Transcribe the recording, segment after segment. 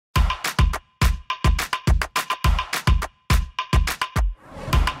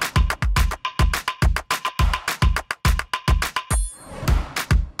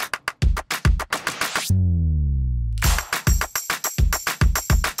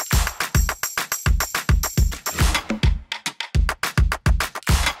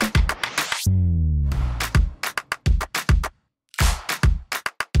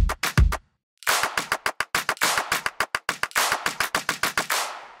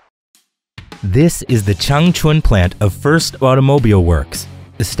This is the Changchun plant of First Automobile Works,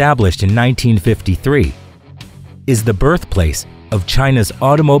 established in 1953, is the birthplace of China's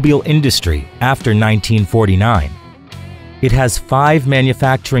automobile industry after 1949. It has 5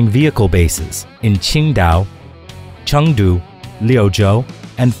 manufacturing vehicle bases in Qingdao, Chengdu, Liuzhou,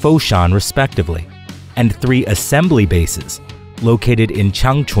 and Foshan respectively, and 3 assembly bases located in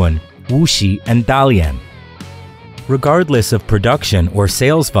Changchun, Wuxi, and Dalian. Regardless of production or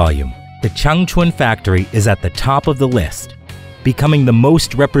sales volume, the Changchun factory is at the top of the list, becoming the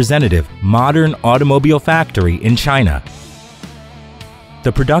most representative modern automobile factory in China.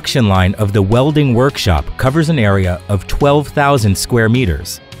 The production line of the welding workshop covers an area of 12,000 square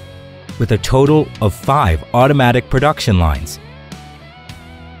meters, with a total of 5 automatic production lines,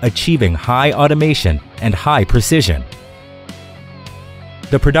 achieving high automation and high precision.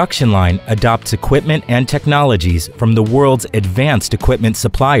 The production line adopts equipment and technologies from the world's advanced equipment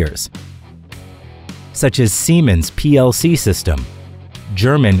suppliers, such as Siemens PLC system,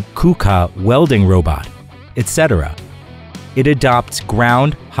 German KUKA welding robot, etc. It adopts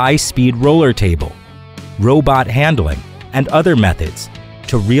ground high-speed roller table, robot handling, and other methods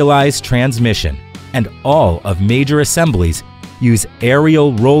to realize transmission, and all of major assemblies use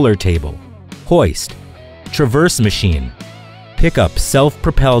aerial roller table, hoist, traverse machine, pickup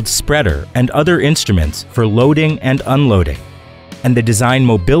self-propelled spreader, and other instruments for loading and unloading. And the design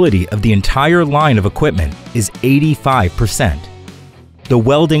mobility of the entire line of equipment is 85%. The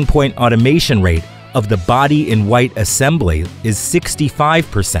welding point automation rate of the body-in-white assembly is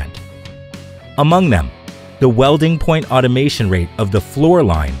 65%. Among them, the welding point automation rate of the floor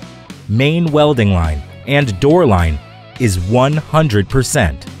line, main welding line, and door line is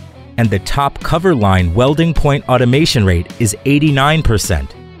 100%, and the top cover line welding point automation rate is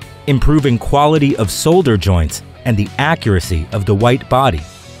 89%, improving quality of solder joints and the accuracy of the white body.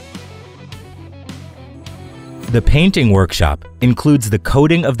 The painting workshop includes the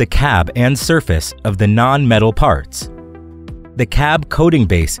coating of the cab and surface of the non-metal parts. The cab coating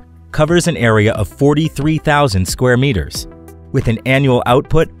base covers an area of 43,000 square meters, with an annual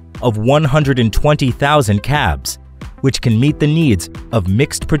output of 120,000 cabs, which can meet the needs of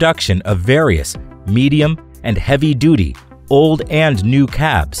mixed production of various medium and heavy-duty, old and new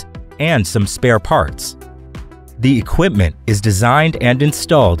cabs, and some spare parts. The equipment is designed and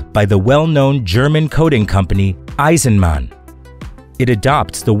installed by the well-known German coating company Eisenmann. It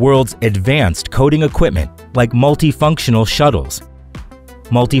adopts the world's advanced coating equipment like multifunctional shuttles,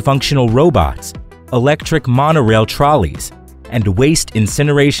 multifunctional robots, electric monorail trolleys, and waste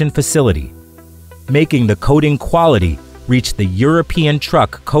incineration facility, making the coating quality reach the European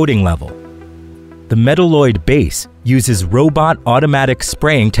truck coating level. The metalloid base uses robot automatic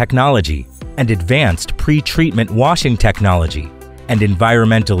spraying technology and advanced pre-treatment washing technology and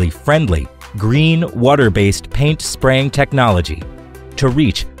environmentally friendly green water-based paint spraying technology to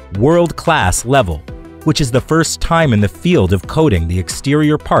reach world-class level, which is the first time in the field of coating the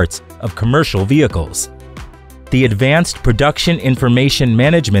exterior parts of commercial vehicles. The Advanced Production Information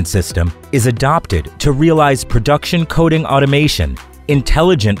Management System is adopted to realize production coating automation,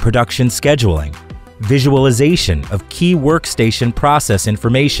 intelligent production scheduling, visualization of key workstation process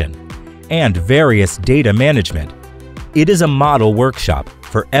information, and various data management. It is a model workshop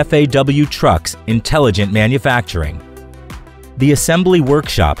for FAWTRUCKS intelligent manufacturing. The assembly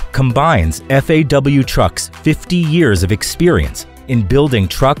workshop combines FAWTRUCKS' 50 years of experience in building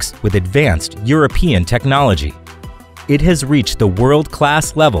trucks with advanced European technology. It has reached the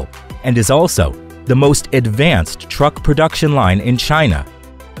world-class level and is also the most advanced truck production line in China.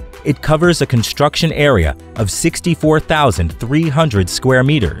 It covers a construction area of 64,300 square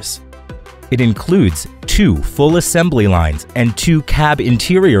meters. It includes 2 full assembly lines and 2 cab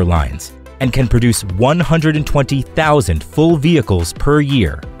interior lines, and can produce 120,000 full vehicles per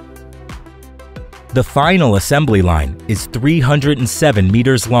year. The final assembly line is 307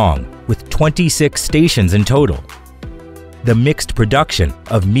 meters long, with 26 stations in total. The mixed production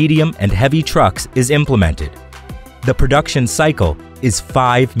of medium and heavy trucks is implemented. The production cycle is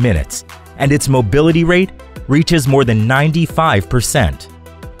 5 minutes, and its mobility rate reaches more than 95%.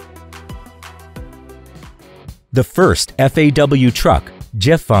 The first FAW truck,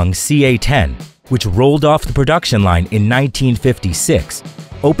 Jiefeng CA10, which rolled off the production line in 1956,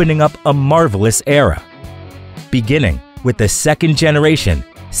 opening up a marvelous era. Beginning with the second generation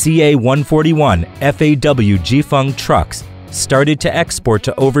CA141 FAW Jiefeng trucks started to export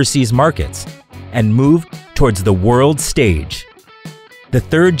to overseas markets and move towards the world stage. The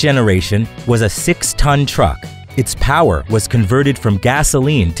third generation was a 6-ton truck. Its power was converted from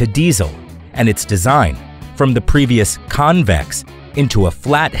gasoline to diesel, and its design from the previous convex into a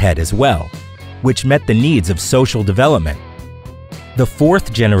flathead as well, which met the needs of social development. The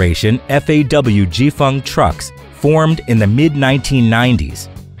fourth generation FAW trucks formed in the mid-1990s,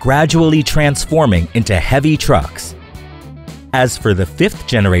 gradually transforming into heavy trucks. As for the fifth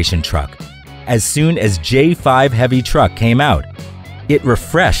generation truck, as soon as J5 heavy truck came out, it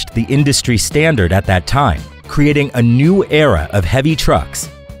refreshed the industry standard at that time, creating a new era of heavy trucks.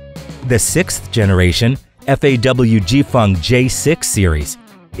 The sixth generation FAW J6 series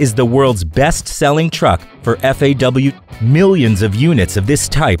is the world's best-selling truck for FAW. Millions of units of this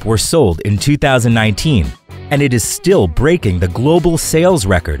type were sold in 2019, and it is still breaking the global sales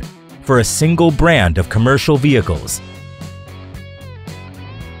record for a single brand of commercial vehicles.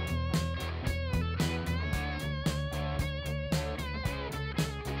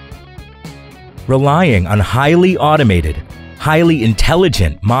 Relying on highly automated, highly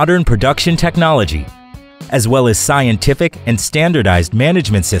intelligent modern production technology, as well as scientific and standardized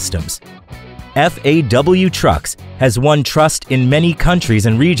management systems, FAWTRUCKS has won trust in many countries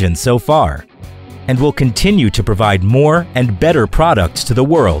and regions so far, and will continue to provide more and better products to the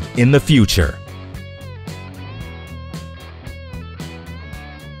world in the future.